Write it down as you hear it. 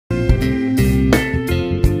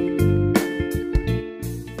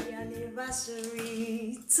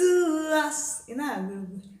You know, how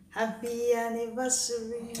good. Happy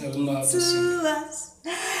anniversary I don't know how to sing. to us.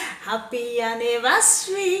 Happy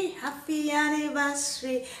anniversary, happy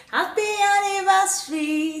anniversary, happy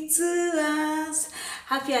anniversary to us.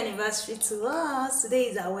 Happy anniversary to us. Today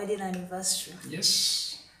is our wedding anniversary.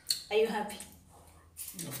 Yes, Are you happy?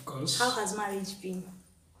 of How course. has marriage been?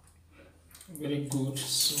 Very good.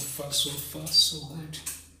 So far, so good.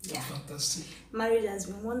 Yeah. Fantastic. Marriage has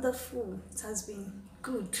been wonderful. It has been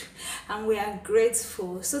good. And we are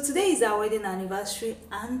grateful. So today is our wedding anniversary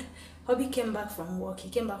and Hobby came back from work. He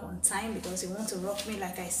came back on time because he wanted to rock me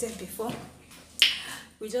like I said before.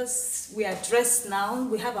 We are dressed now.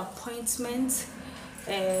 We have appointment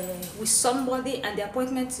with somebody and the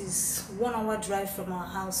appointment is 1 hour drive from our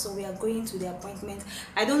house, so we are going to the appointment.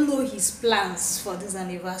 I don't know his plans for this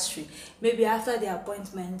anniversary. Maybe after the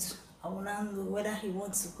appointment I will now know whether he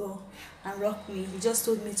wants to go and rock me. He just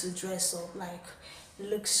told me to dress up, like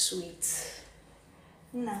look sweet.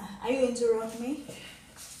 Nah, are you going to rock me?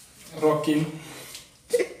 Rocking.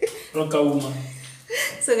 Rocker woman.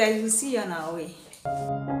 So guys, we'll see you on our way.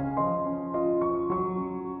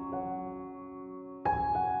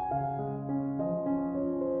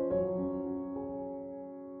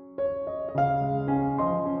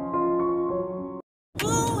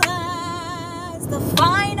 Who has the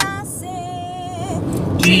final say?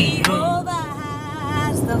 Jehovah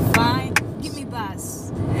has the final. Give me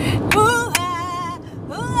bass. Who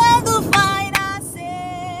has the final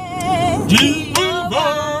say?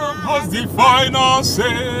 Jehovah has the final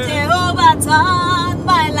say. Jehovah turned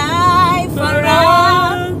my life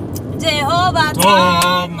around. Jehovah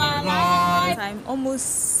turned my life. Time almost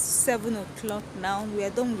 7 o'clock now. We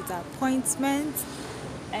are done with our appointment.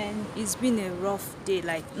 And it's been a rough day,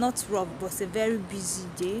 like not rough but a very busy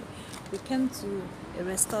day. We came to a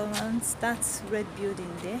restaurant, that's red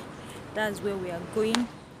building there, that's where we are going.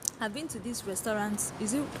 I've been to this restaurant,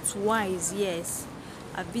 is it twice? Yes,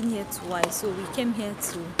 I've been here twice. So we came here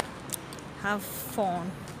to have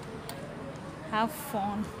fun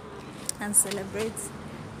and celebrate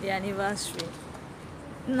the anniversary.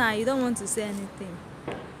 Nah, you don't want to say anything?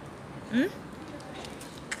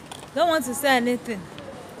 Don't want to say anything?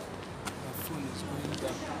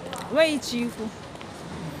 Where is Chifu?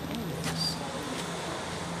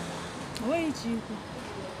 Where is Chifu?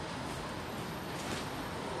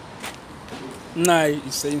 Nai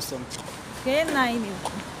is saying something. Okay, 9.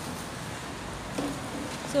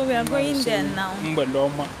 So we are going there now.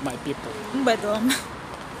 Mbeloma, my people. Mbedoma.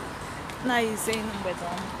 Now he's saying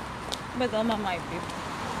Mbedoma. Mbedoma, my people.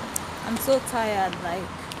 I'm so tired,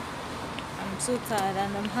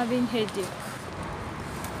 and I'm having headache.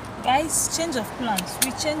 Guys, change of plans.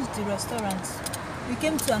 We changed the restaurant. We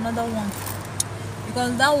came to another one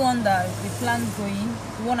because that one that we planned going,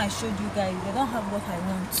 the one I showed you guys, they don't have what I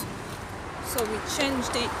want. So we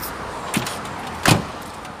changed it.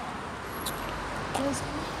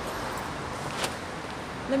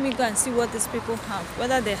 Let me go and see what these people have,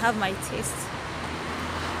 whether they have my taste.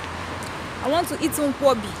 I want to eat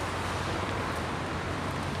nkwobi.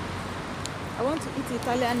 I want to eat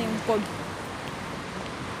Italian nkwobi.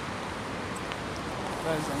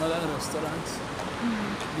 That's another restaurant.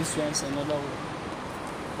 This one's another one.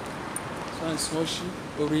 This one's Hoshi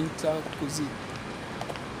Oriental Cuisine.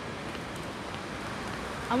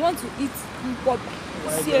 I want to eat nkwobi.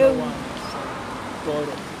 Why the other one?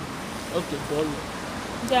 Toro. Okay, Toro.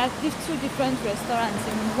 There are two different restaurants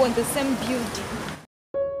in the same building.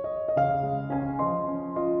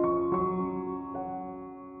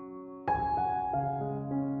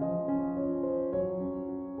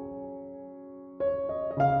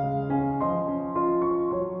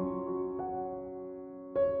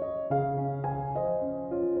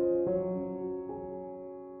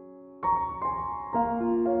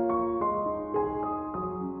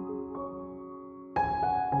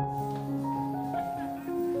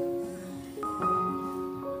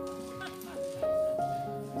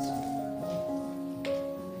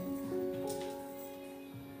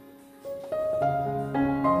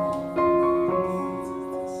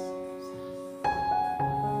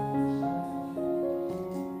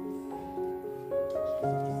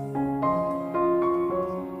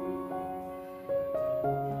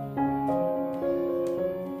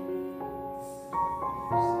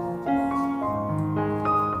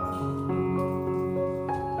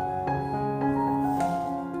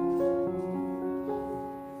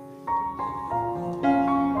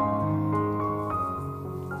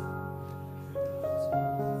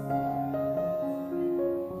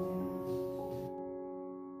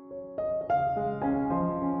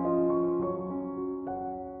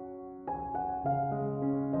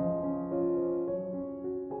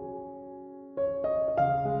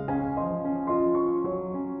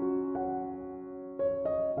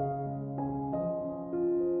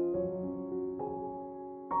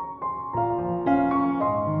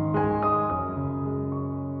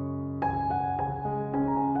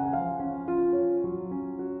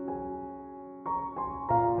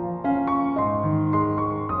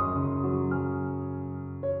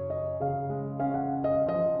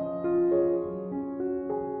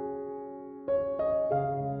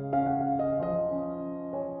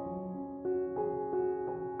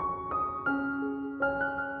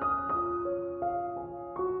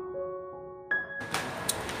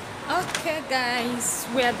 Okay guys,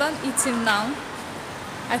 we are done eating now.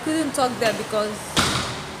 I couldn't talk there because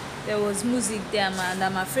there was music there, and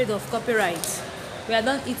I'm afraid of copyright. We are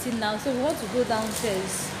done eating now, so we want to go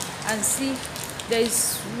downstairs and see. There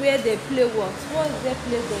is where they play what? What is their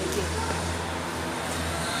play there again?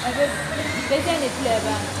 There's any play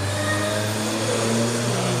about?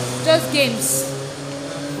 Just games.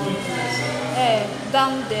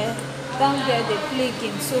 Down there they play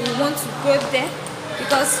games. So we want to go there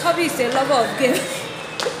because Hobby is a lover of games.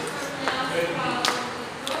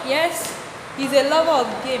 Yes, he's a lover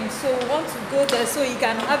of games, so we want to go there so he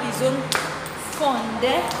can have his own fun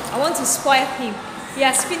there. I want to spoil him. He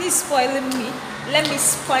has finished spoiling me. Let me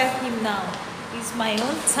spoil him now. It's my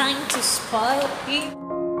own time to spoil him.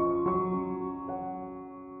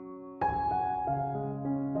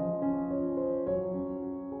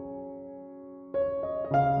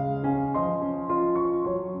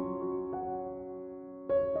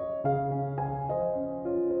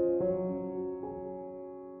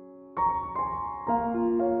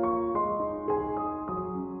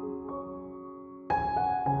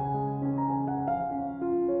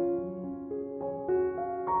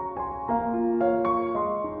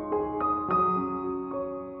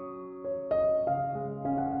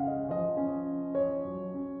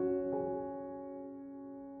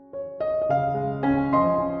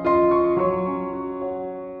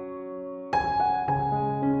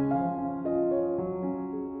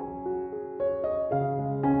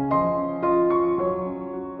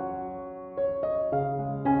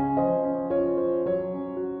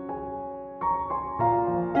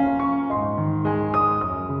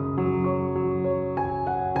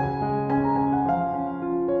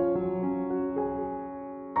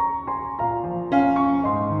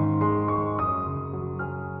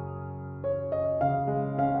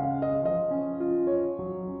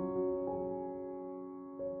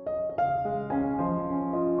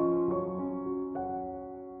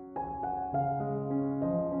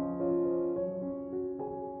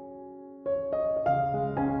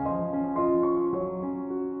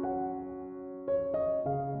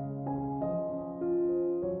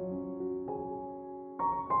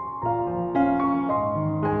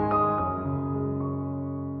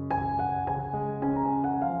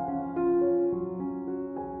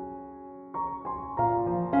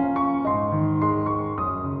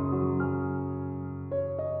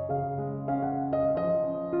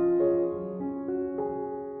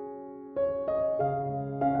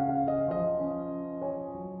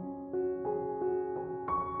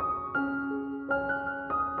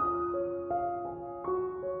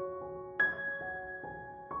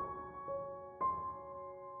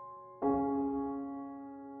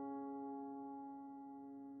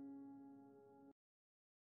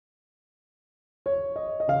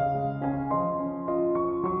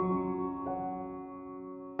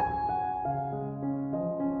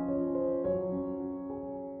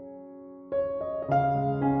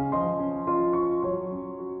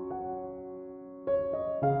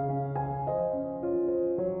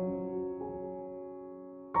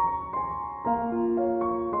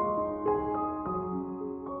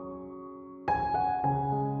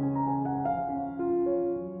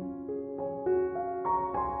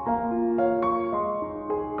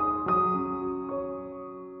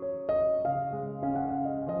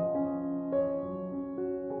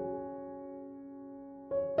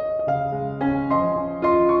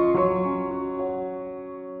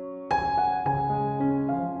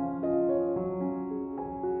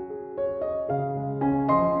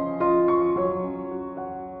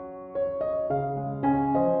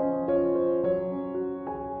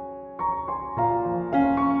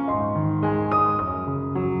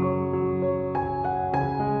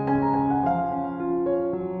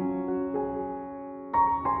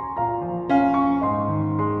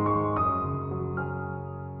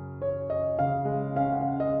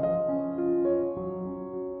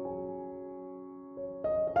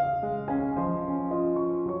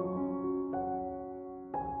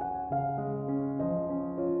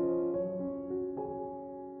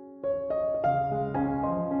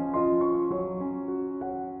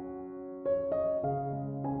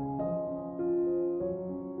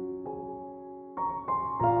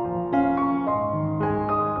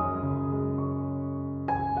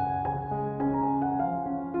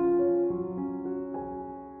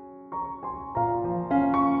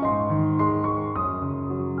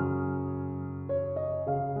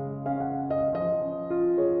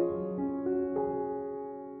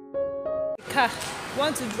 car.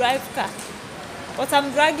 Want to drive car, but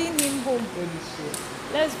I'm dragging him home.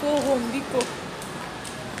 Let's go home, Biko.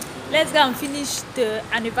 Let's go and finish the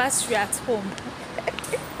anniversary at home.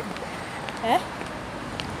 Eh?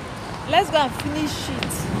 Let's go and finish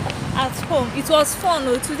it at home. It was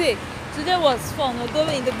fun today. Today was fun, although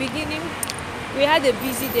in the beginning we had a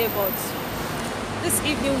busy day, but this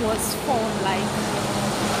evening was fun. Like,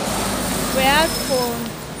 we had fun,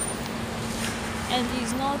 and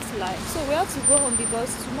it's not like, so we have to go home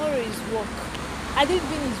because tomorrow is work. I didn't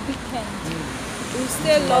mean it's weekend. We'll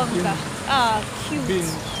stay longer. Cute. Been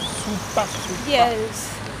super. Yes,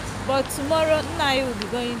 but tomorrow Nai will be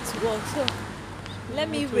going to work, so let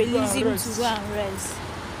me release him to go and rest.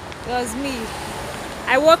 Because me,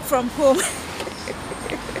 I work from home.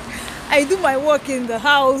 I do my work in the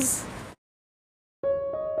house.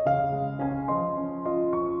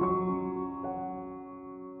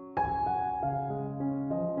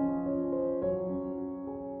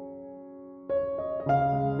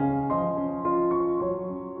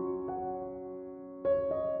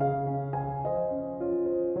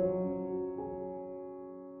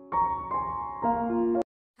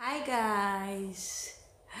 Hi guys,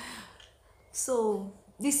 so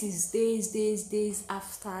this is days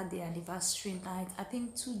after the anniversary night. I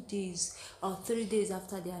think 2 days or 3 days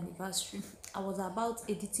after the anniversary. I was about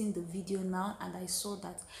editing the video now and I saw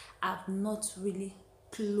that I've not really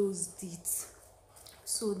closed it,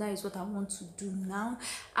 so that is what I want to do now.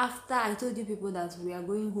 After I told you people that we are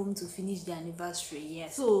going home to finish the anniversary,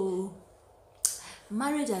 yes. So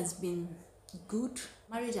marriage has been good.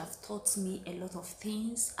 Marriage has taught me a lot of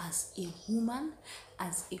things as a woman,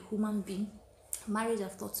 as a human being. Marriage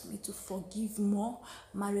has taught me to forgive more.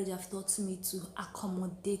 Marriage has taught me to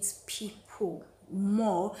accommodate people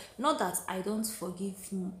more. Not that I don't forgive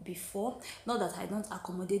before, not that I don't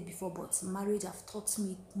accommodate before, but marriage has taught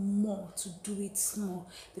me more to do it more,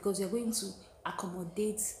 because you're going to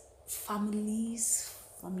accommodate families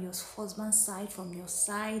from your husband's side, from your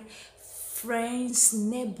side, friends,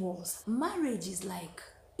 neighbors. Marriage is like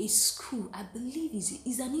a school. I believe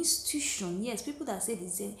is an institution. Yes, people that say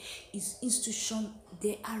it's an institution,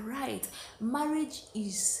 they are right. Marriage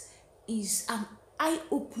is an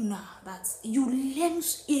eye-opener that you learn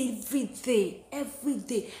every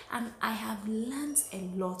day, and I have learned a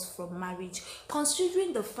lot from marriage,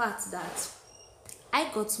 considering the fact that I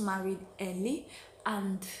got married early,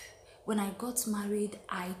 and when I got married,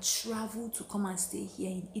 I traveled to come and stay here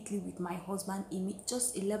in Italy with my husband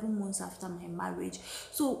just 11 months after my marriage.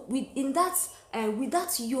 So with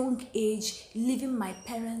that young age, leaving my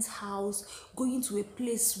parents' house, going to a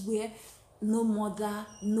place where no mother,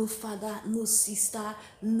 no father, no sister,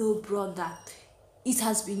 no brother, it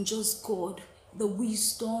has been just God. The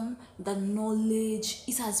wisdom, the knowledge,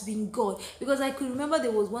 it has been God. Because I could remember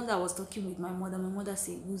there was one that I was talking with my mother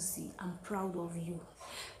said, Uzi, I'm proud of you.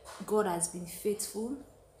 God has been faithful.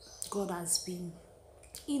 God has been,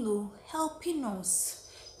 helping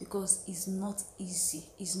us, because it's not easy.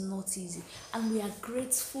 It's not easy. And we are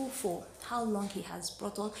grateful for how long He has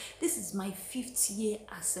brought us. This is my 5th year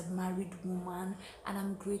as a married woman, and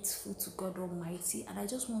I'm grateful to God Almighty. And I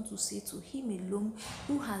just want to say to Him alone,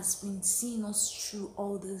 who has been seeing us through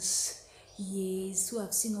all these years,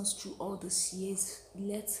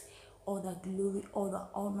 let all the glory, all the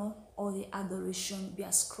honor, all the adoration be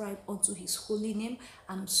ascribed unto His holy name.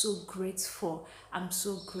 I'm so grateful.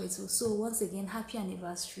 So once again, happy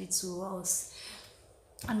anniversary to us.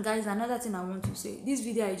 And guys, another thing I want to say, this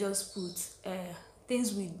video I just put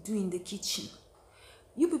things we do in the kitchen.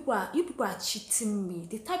 You people are cheating me.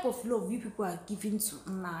 The type of love you people are giving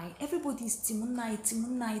to Nai. Everybody is Team Nai.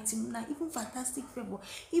 Even Fantastic Favor.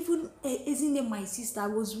 Even Ezine, my sister. I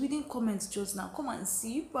was reading comments just now. Come and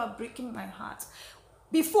see. You people are breaking my heart.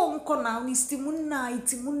 Before Uncle now is Team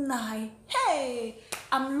Nai. Hey,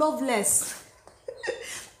 I'm loveless.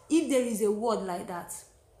 If there is a word like that,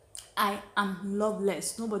 I am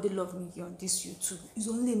loveless. Nobody love me here on this YouTube. It's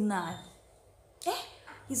only Nai.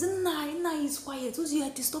 He's a Nai is quiet. You are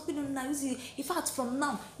disturbing him now. In fact, from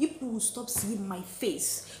now, you people will stop seeing my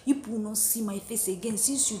face. You people will not see my face again,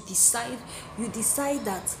 since you decide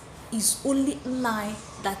that it's only Nai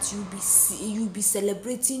that you'll be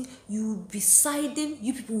celebrating, you'll be siding.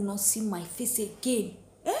 You people will not see my face again.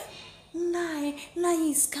 Nai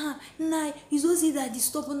is calm. Nai is Ozzy that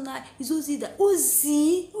disturbing. Nai is Ozzy that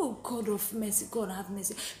Ozzy. Oh, God of mercy, God have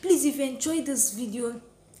mercy. Please, if you enjoyed this video,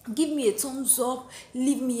 give me a thumbs up,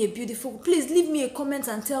 leave me a beautiful, please leave me a comment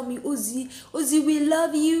and tell me, Ozzy, we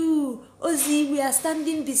love you. Ozzy, we are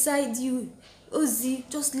standing beside you. Ozzy,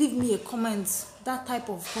 just leave me a comment, that type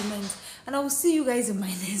of comment, and I will see you guys in my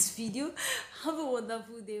next video. Have a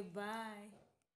wonderful day. Bye.